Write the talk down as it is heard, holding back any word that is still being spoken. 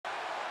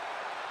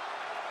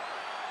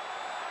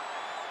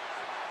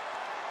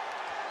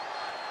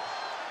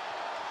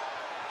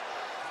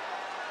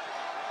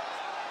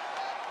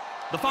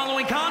The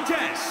following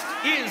contest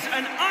is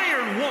an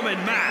Iron Woman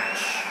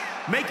match.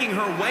 Making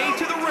her way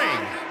to the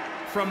ring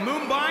from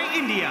Mumbai,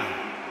 India,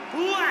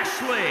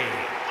 Lashley.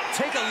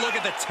 Take a look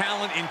at the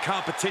talent in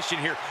competition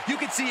here. You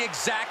can see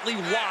exactly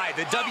why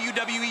the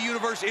WWE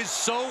Universe is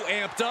so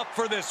amped up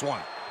for this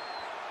one.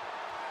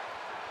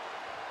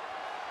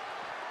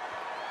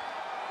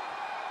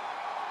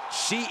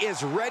 She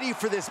is ready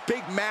for this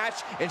big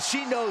match, and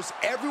she knows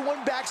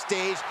everyone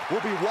backstage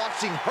will be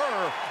watching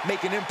her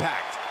make an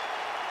impact.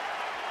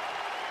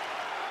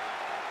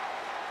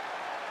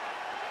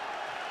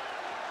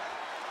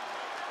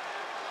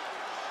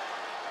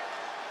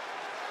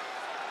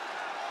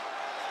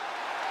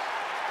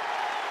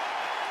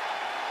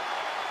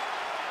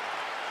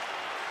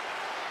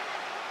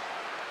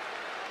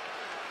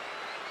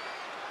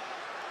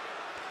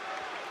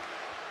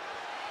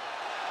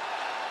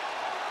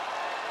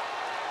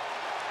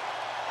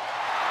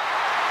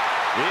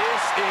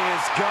 This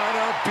is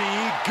gonna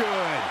be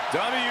good.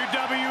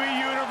 WWE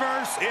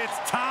Universe, it's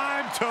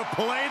time to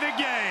play the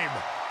game.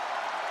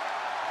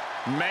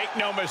 Make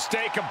no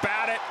mistake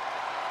about it,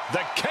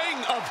 the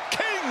King of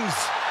Kings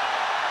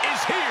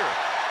is here.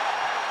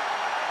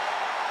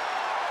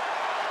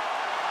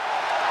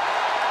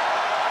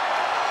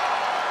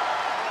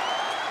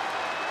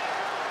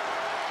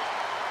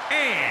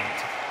 And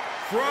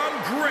from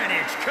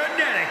Greenwich,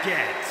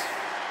 Connecticut,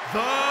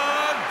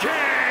 the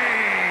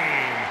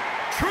Game,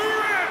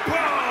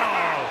 Triple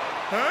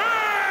H!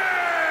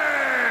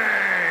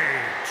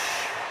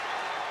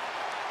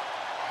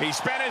 He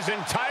spent his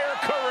entire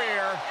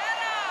career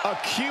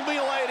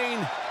accumulating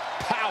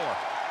power.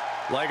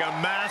 Like a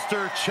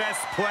master chess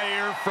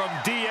player from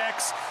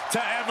DX to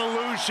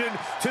Evolution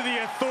to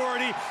the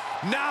Authority,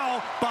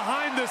 now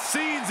behind the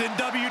scenes in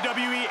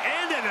WWE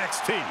and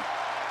NXT.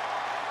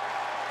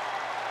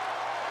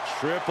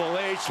 Triple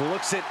H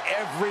looks at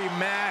every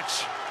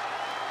match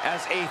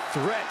as a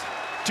threat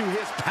to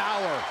his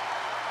power,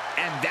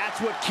 and that's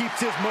what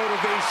keeps his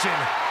motivation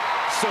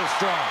so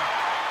strong.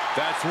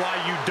 That's why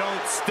you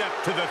don't step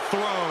to the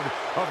throne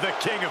of the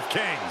King of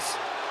Kings.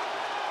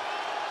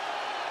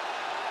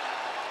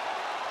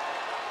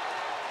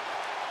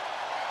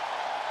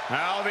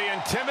 Now the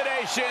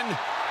intimidation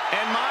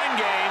and mind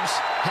games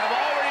have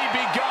already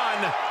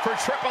begun for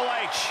Triple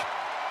H.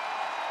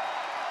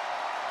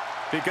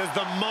 Because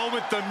the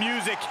moment the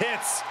music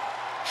hits,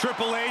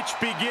 Triple H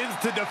begins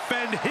to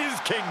defend his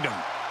kingdom.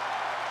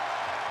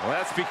 Well,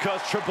 that's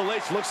because Triple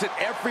H looks at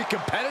every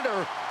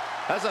competitor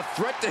as a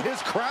threat to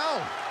his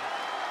crown.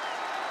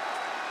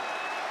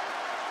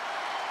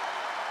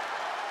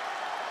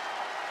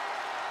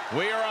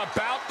 We are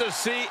about to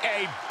see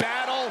a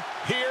battle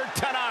here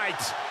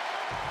tonight.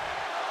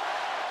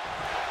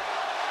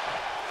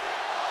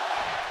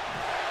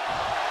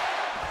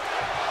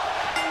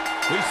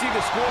 We see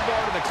the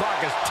scoreboard and the clock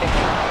is ticking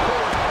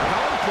forward.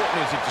 How important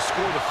is it to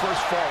score the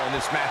first fall in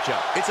this matchup?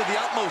 It's of the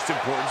utmost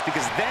importance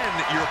because then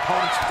your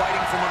opponent's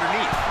fighting from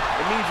underneath.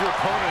 It means your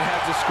opponent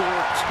has to score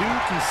 2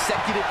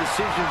 consecutive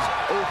decisions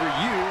over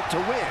you to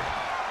win.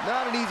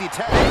 Not an easy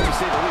task, to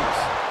say the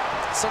least.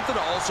 Something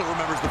to also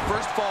remember is the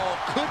first fall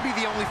could be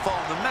the only fall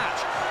in the match.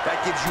 That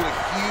gives you a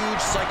huge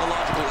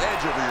psychological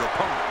edge over your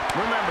opponent.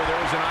 Remember, there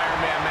was an Iron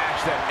Man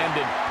match that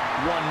ended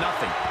 1-0.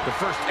 The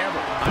first ever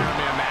Iron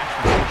Man match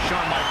between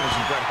Shawn Michaels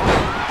and Bret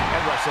Hart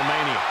at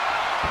WrestleMania.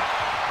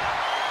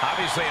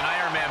 Obviously, an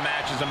Iron Man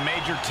match is a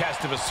major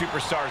test of a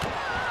superstar's.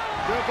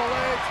 Triple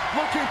H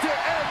looking to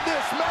end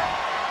this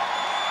match.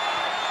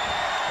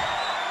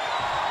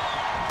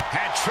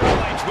 Had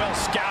Triple H well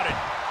scouted.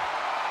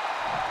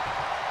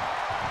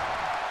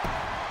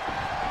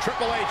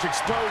 Triple H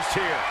exposed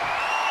here.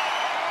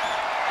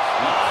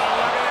 Oh,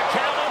 look at the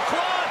camel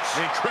clutch.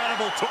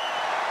 Incredible.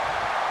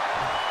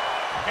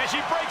 And she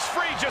breaks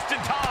free just in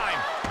time.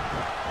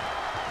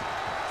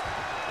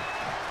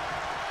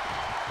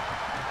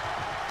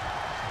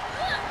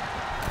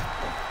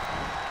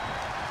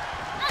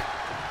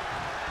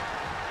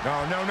 No.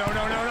 On the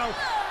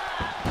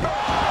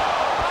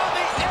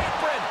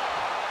apron.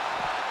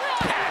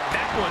 Had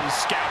that one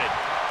scouted.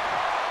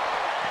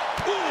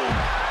 Ooh.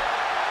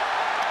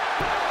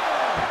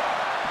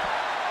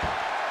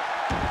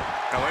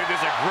 Oh, look at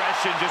this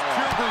aggression, just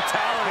pure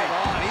brutality.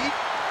 Come on,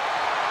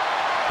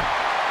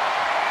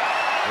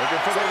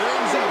 looking for the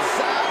rings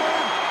inside.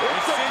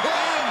 It's a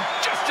pin.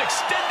 Just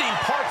extending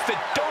parts that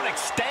don't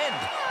extend.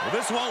 Well,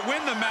 this won't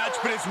win the match,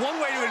 but it's one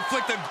way to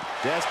inflict a...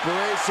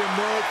 Desperation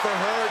move for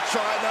her,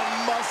 trying to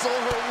muscle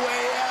her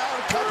way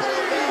out. A couple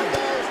of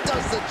elbows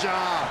does the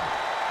job.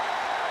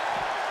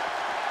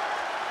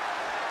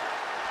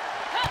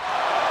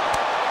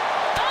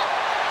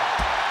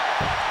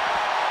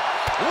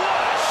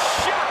 What a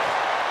shot!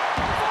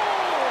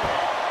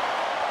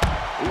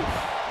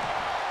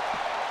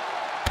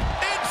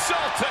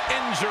 Insult to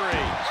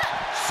injury.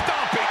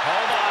 Stomping.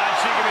 Hold on,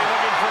 she could be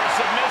looking for a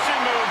submission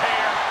move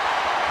here.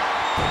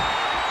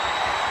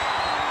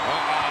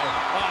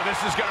 Oh,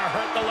 this is gonna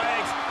hurt the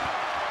legs.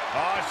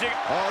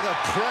 Oh, the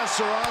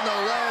pressure on the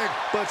leg,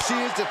 but she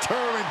is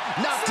determined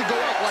not to go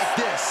out like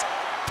this.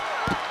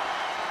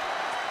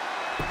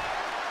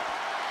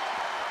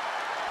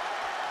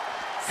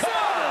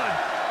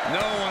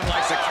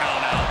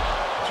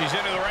 She's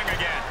into the ring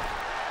again.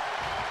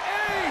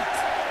 8.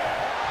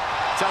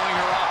 Telling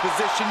her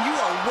opposition, you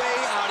are way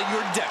out of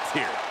your depth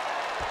here.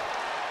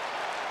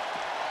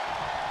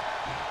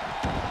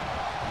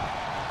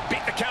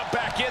 Beat the count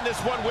back in.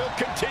 This one will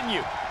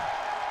continue.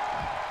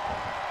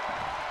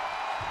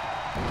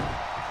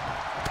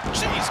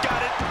 She's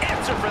got an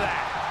answer for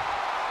that.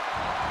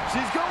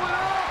 She's going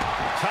up.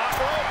 Top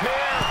rope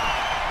here.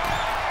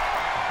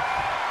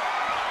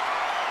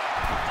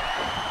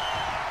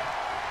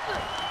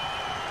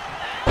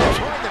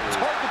 Trying to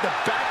target the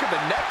back of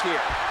the neck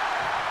here.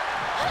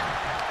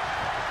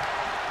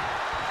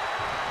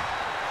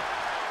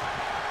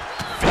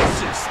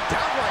 Vicious,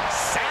 downright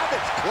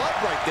savage club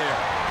right there.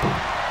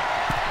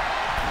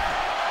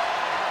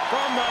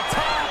 From the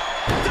top,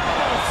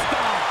 double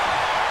stomp.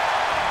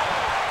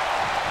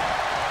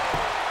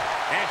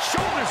 And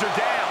shoulders are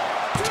down.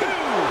 2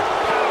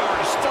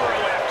 powers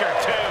through after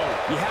 2.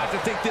 You have to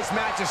think this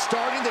match is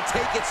starting to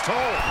take its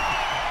toll.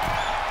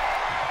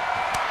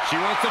 She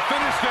wants to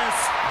finish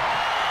this.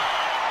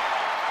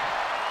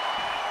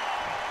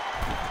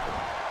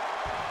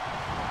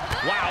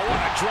 Wow, what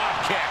a drop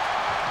kick.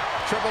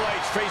 Triple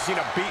H facing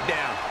a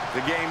beatdown.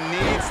 The game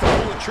needs to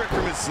pull a trick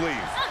from his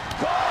sleeve.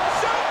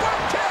 Super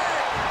kick!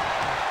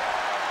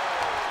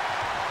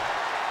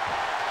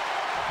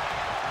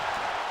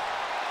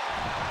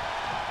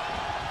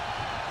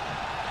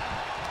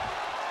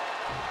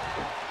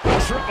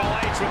 Triple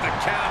H with the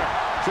counter.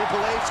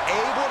 Triple H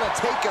able to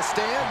take a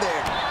stand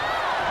there.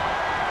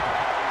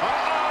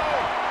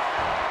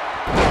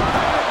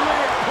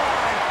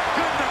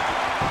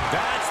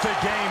 That's the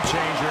game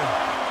changer.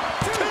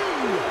 2!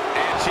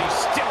 And she's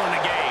still in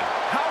the game.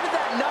 How did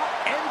that not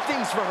end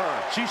things for her?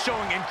 She's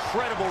showing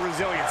incredible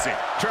resiliency.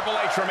 Triple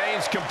H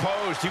remains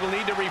composed. He will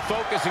need to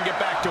refocus and get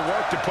back to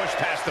work to push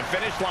past the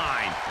finish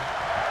line.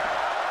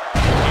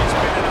 It's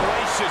been an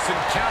hellacious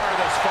encounter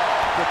thus far.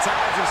 The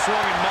tides have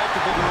swung in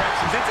multiple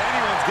directions. It's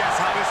anyone's guess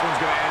how this one's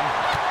going to end.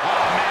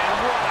 Oh,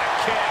 man, what a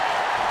kick.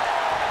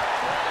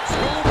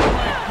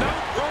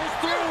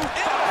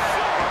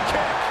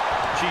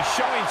 She's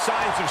showing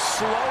signs of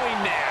slowing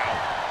now.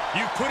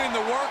 You put in the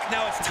work,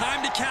 now it's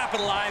time to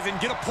capitalize and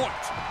get a point.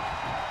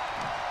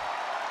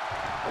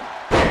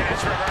 And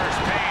it's reverse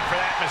pain for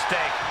that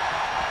mistake.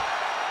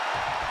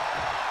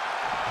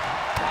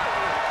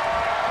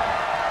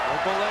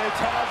 Triple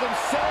H has him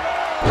set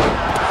up.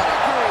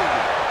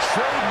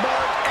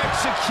 Trademark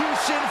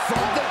execution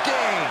from the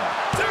game.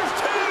 There's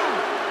 2!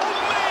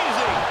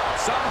 Amazing!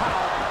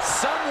 Somehow,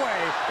 someway,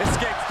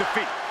 escapes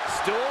defeat.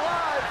 Still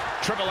alive.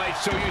 Triple H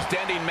so used to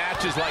ending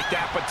matches like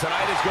that, but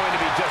tonight is going to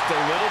be just a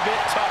little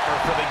bit tougher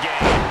for the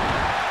game.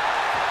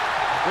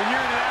 When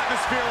you're in an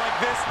atmosphere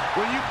like this,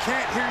 when you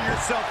can't hear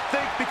yourself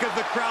think because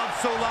the crowd's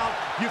so loud,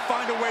 you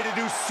find a way to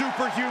do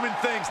superhuman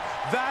things.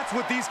 That's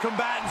what these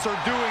combatants are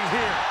doing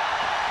here.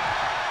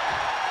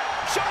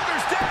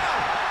 Shoulders down!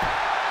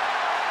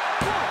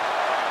 1,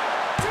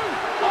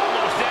 2.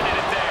 Almost ended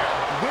it there.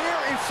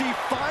 Where is she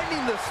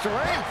finding the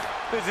strength?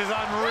 This is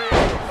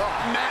unreal.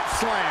 Mat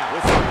slam.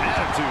 With some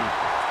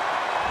attitude.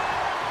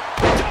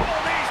 Double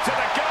knees to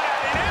the gut,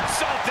 an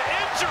insult to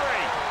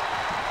injury.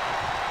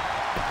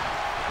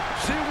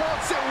 She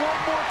wants it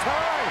one more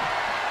time.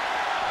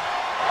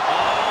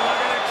 Oh,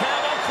 look at the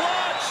camel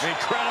clutch.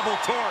 Incredible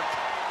torque.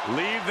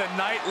 Leave the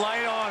night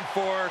light on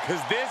for her,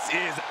 because this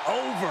is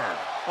over.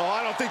 Oh,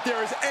 I don't think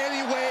there is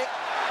any way.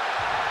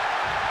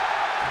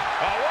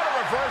 Oh, what a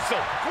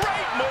reversal.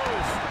 Great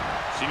move.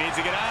 She needs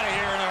to get out of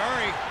here in a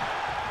hurry.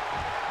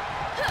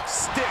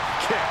 Stick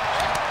kick.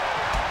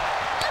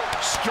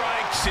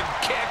 Strikes and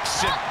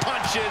kicks and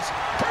punches.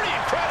 Pretty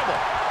incredible.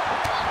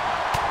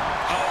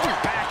 Oh,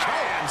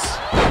 backhands.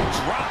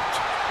 Dropped.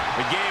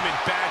 The game in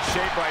bad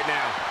shape right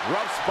now.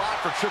 Rough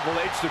spot for Triple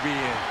H to be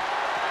in.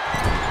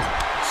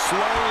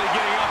 Slowly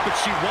getting up, but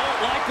she won't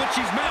like what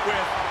she's met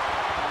with.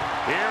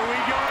 Here we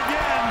go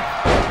again.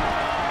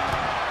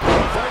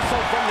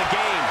 Reversal from the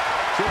game.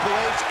 Triple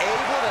H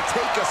able to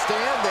take a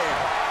stand there.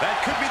 That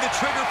could be the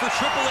trigger for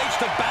Triple H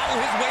to battle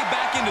his way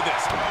back into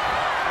this.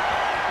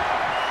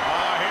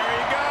 Oh, here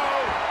you go.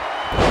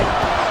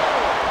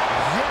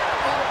 Yet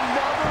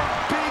another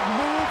big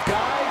move,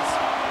 guys.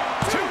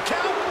 2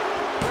 count.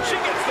 She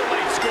gets the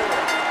late score.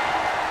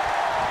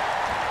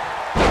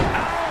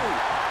 Ow!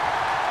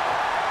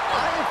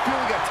 I am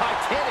feeling a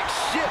titanic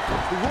shift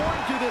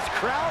roaring through this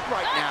crowd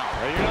right now.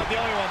 Well, you're not the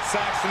only one,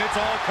 Saxton. It's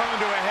all coming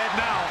to a head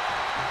now.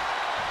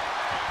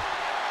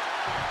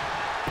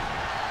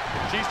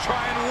 She's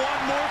trying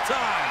one more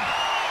time.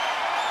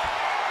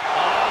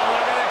 Oh,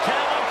 look at the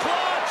camel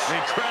clutch.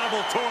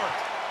 Incredible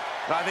torque.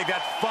 I think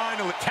that's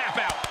finally Tap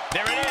out.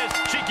 There it is.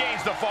 She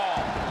gains the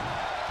fall.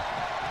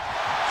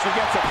 She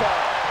gets a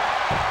fall.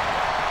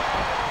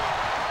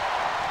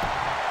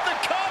 The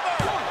cover.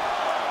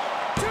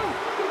 1, 2,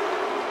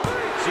 3.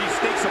 She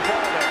sneaks a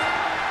ball there.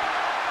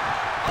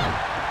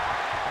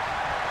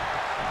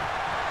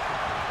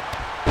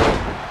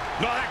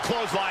 No, that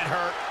clothesline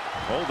hurt.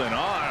 holding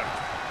on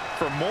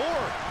for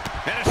more.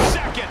 And a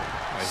second.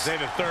 I say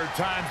the third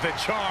time's the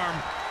charm.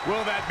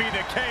 Will that be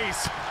the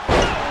case? No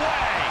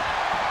way.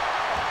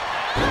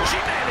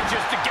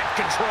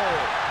 control.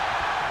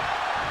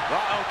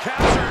 Uh-oh,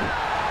 captured.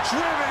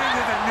 Driven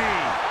into the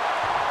knee.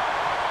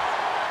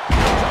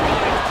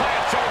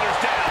 Plant shoulders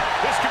down.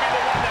 This could be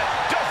the one that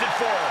does it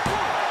for her.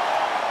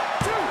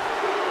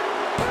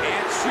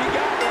 And she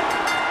got one.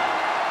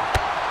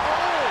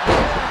 Oh,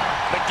 man.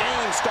 The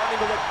game's starting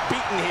to look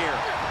beaten here.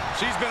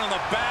 She's been on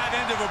the bad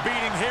end of a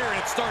beating here, and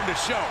it's starting to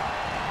show.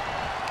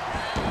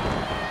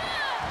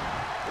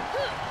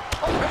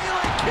 A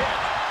Bailey kick.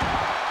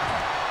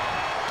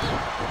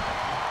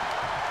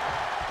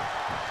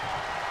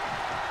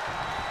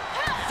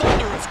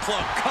 Thunderous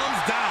club comes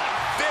down.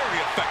 Very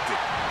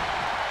effective.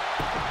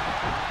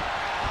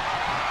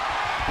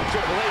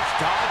 Triple H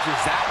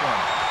dodges that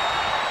one.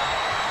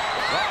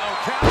 Uh-oh,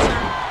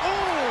 captured.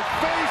 Ooh,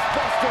 face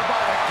buster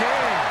by the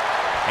game.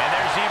 And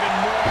there's even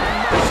more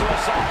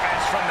merciless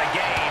offense from the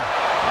game.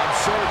 I'm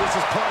sure this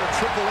is part of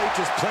Triple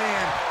H's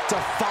plan to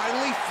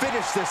finally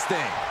finish this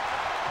thing.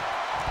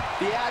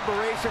 The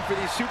admiration for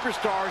these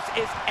superstars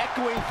is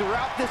echoing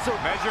throughout this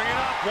arena. Measuring it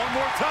up one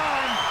more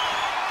time.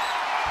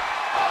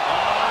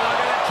 Oh,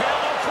 look at the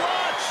camel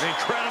clutch.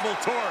 Incredible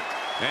torque.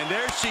 And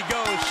there she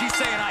goes. She's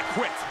saying, I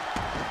quit.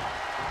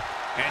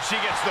 And she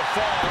gets the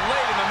fall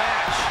late in the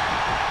match.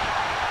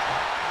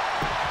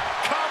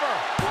 Cover.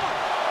 1,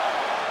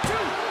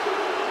 2.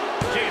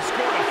 She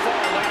scored a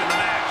fall late in the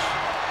match.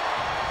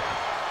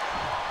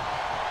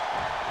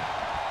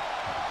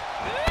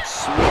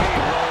 Sweet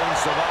rolling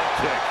savant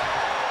kick.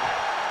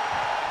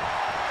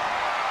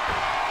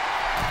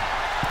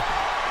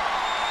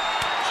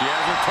 She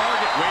has her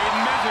target weighed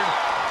and measured.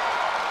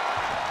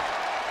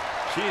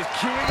 She is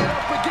queuing it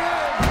up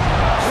again.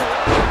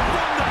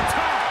 From the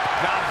top.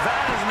 Now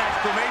that is an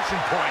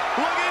exclamation point.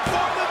 Looking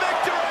for the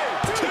victory.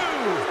 2.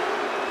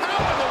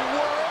 How in the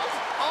world?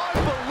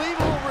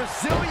 Unbelievable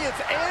resilience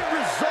and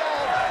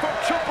resolve from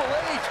Triple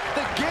H.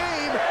 The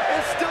game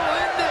is still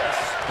in this.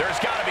 There's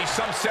got to be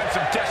some sense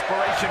of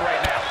desperation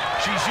right now.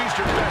 She's used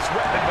her best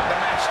weapon, but the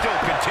match still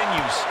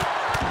continues.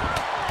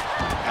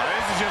 Now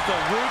this is just a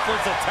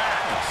ruthless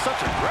attack.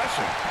 Such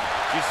aggression.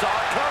 She saw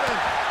it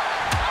coming.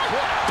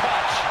 What a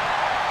punch.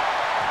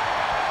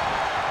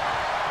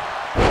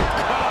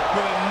 Caught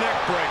with a neck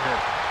breaker.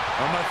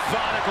 A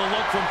methodical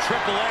look from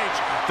Triple H.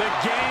 The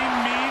game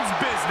means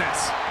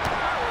business.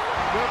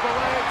 Triple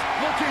H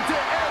looking to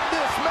end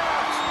this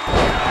match.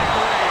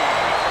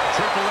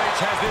 Triple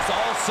H has this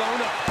all sewn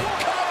up.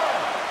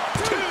 Cover.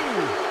 2.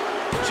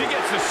 She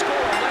gets the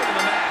score late in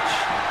the match.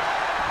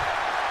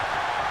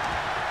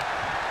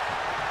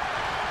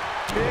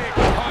 Big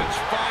punch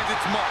finds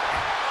its mark.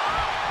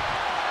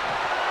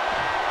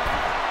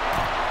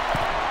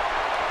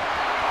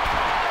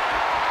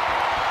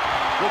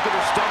 Look at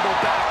her stumble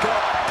back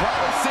up.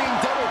 Probably seeing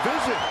double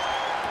vision.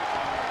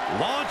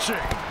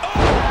 Launching.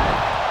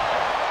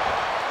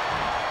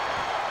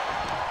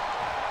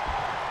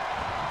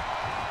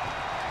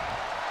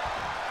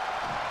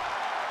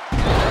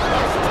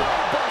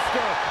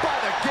 Buster by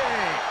the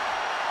game.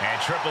 And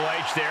Triple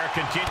H there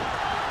continue.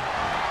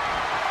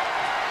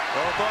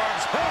 Both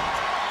arms hooked.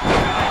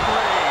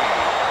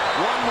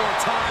 One more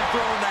time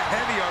throwing the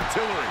heavy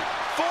artillery.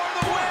 For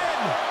the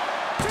win.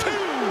 2.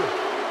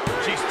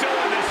 She's still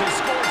in this and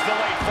scores the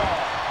late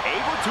fall.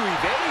 Able to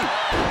evade.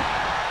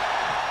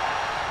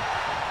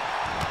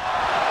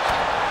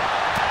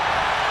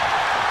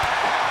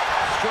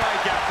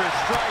 Strike after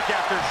strike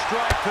after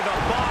strike to the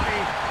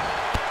body.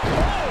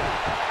 Oh!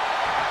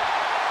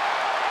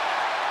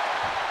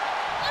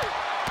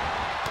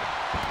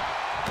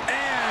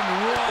 And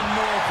one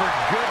more for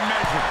good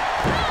measure.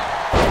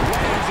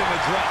 Lands in the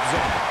drop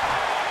zone.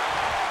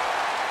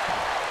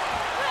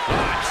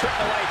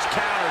 Triple H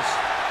counters.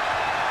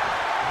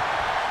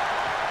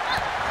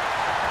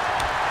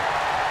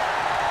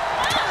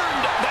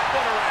 Turned that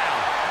one around.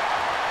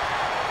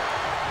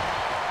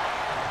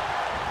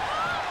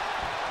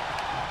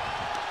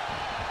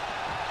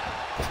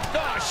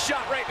 Oh,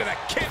 shot right to the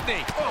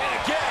kidney. And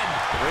again.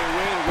 Great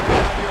way to wear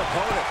out your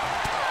opponent.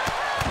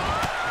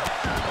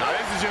 Now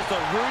this is just a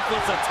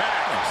ruthless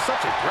attack.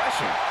 Such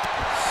aggression.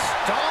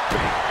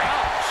 Stomping.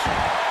 Ouch.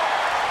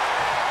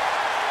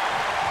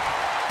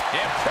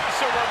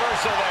 Impressive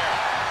reversal there.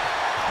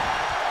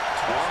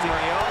 Twisting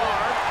the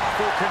arm.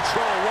 Full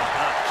control. What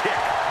a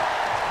kick.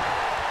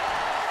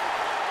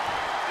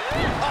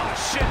 Oh,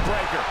 shin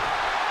breaker.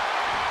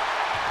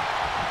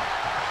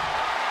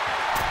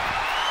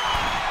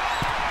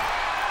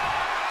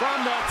 From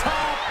the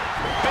top.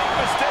 Big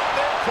mistake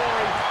there,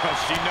 Corey.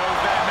 She knows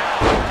that now.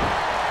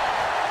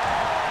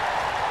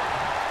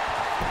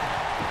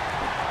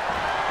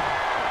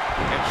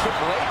 And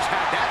Triple H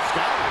had that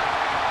scouted.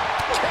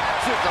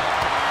 Catches him.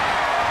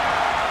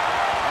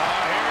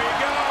 Here we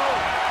go.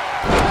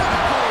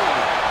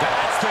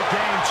 That's the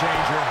game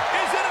changer.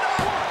 Is it enough?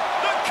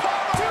 The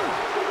cover.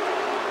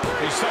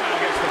 He somehow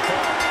gets the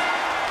fall.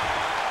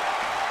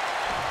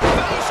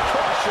 Face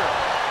crusher.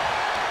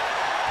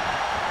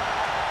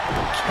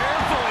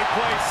 Carefully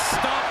placed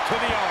stomp to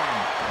the arm.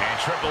 And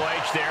Triple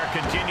H there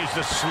continues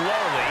to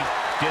slowly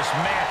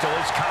dismantle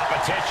his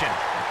competition.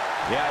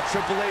 Yeah,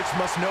 Triple H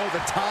must know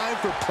the time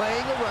for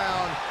playing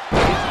around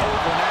is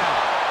over now.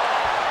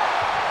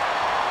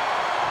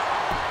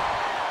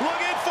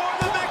 Looking for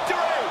the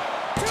victory.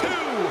 2.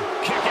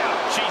 Kick out.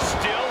 She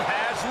still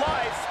has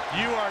life.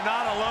 You are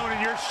not alone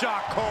in your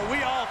shock, Cole.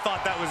 We all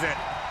thought that was it.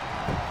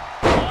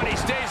 Oh, and he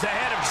stays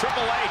ahead of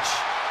Triple H.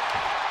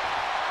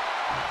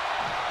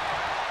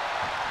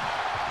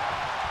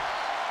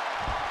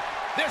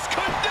 This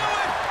could do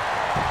it.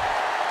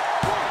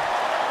 1,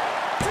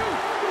 2.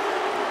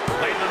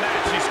 Late in the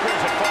match, he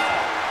screws a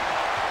fall.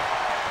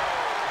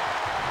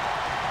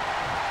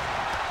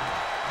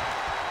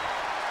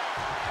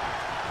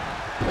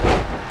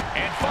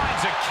 And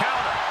finds a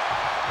counter.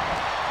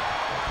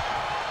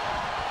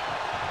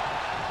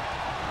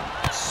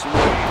 Sweet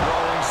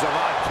rolling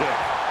savant kick.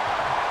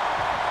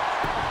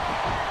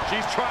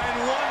 She's trying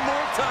one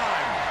more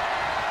time.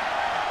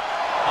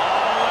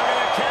 Oh, look at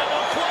the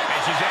camel clutch.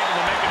 And she's able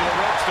to make it to the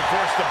ropes to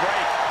force the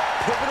break.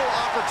 Pivotal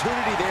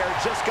opportunity there,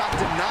 just got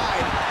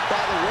denied by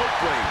the rope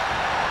break.